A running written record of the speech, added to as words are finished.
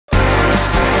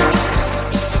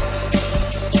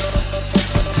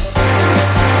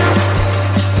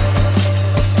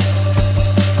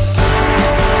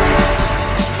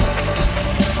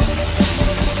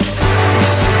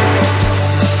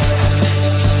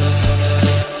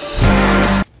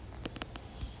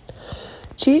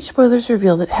Stage spoilers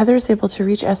reveal that Heather is able to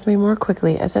reach Esme more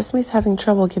quickly as Esme is having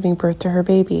trouble giving birth to her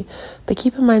baby. But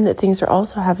keep in mind that things are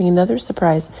also having another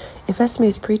surprise if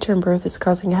Esme's preterm birth is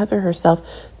causing Heather herself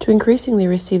to increasingly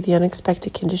receive the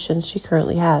unexpected conditions she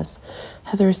currently has.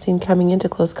 Heather is seen coming into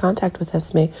close contact with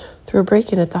Esme through a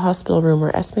break-in at the hospital room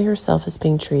where Esme herself is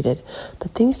being treated.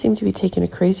 But things seem to be taking a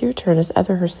crazier turn as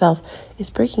Heather herself is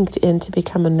breaking in to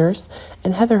become a nurse,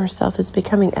 and Heather herself is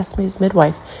becoming Esme's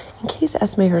midwife in case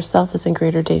Esme herself is in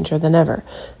greater danger than ever.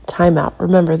 Time out.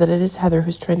 Remember that it is Heather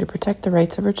who's trying to protect the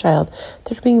rights of her child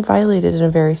that are being violated in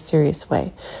a very serious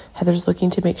way. Heather's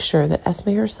looking to make sure that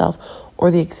Esme herself, or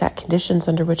the exact conditions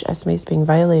under which Esme is being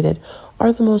violated,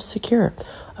 are the most secure.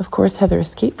 Of course, Heather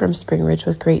escaped from Spring Ridge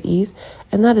with great ease,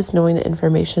 and that is knowing the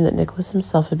information that Nicholas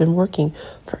himself had been working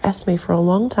for Esme for a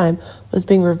long time was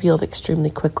being revealed extremely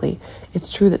quickly.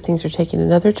 It's true that things are taking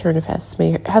another turn if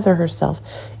Heather herself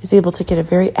is able to get a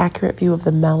very accurate view of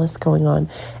the malice going on,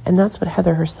 and that's what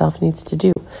Heather herself needs to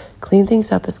do. Clean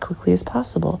things up as quickly as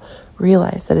possible.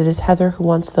 Realize that it is Heather who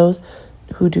wants those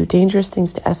who do dangerous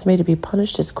things to Esme to be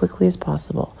punished as quickly as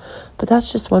possible. But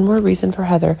that's just one more reason for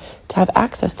Heather to have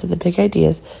access to the big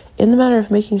ideas in the matter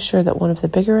of making sure that one of the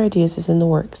bigger ideas is in the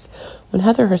works. When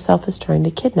Heather herself is trying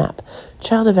to kidnap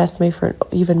child of Esme for an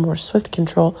even more swift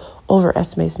control over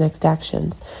Esme's next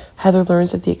actions, Heather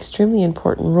learns of the extremely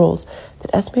important roles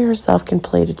that Esme herself can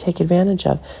play to take advantage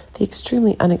of the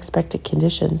extremely unexpected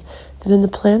conditions that in the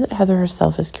plan that Heather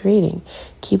herself is creating.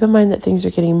 Keep in mind that things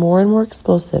are getting more and more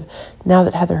explosive now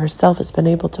that Heather herself has been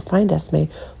able to find Esme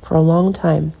for a long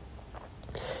time.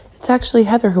 It's actually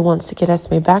Heather who wants to get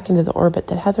Esme back into the orbit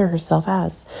that Heather herself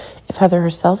has. If Heather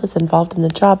herself is involved in the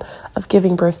job of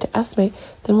giving birth to Esme,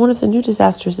 then one of the new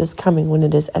disasters is coming when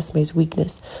it is Esme's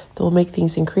weakness that will make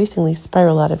things increasingly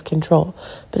spiral out of control.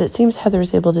 But it seems Heather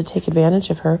is able to take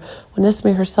advantage of her when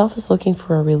Esme herself is looking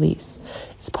for a release.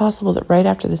 It's possible that right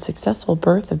after the successful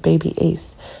birth of baby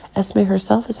Ace, Esme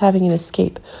herself is having an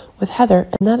escape with Heather,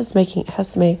 and that is making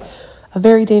Esme a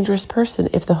very dangerous person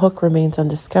if the hook remains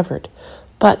undiscovered.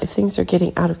 But if things are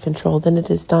getting out of control, then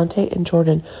it is Dante and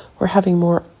Jordan who are having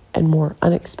more and more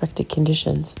unexpected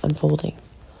conditions unfolding.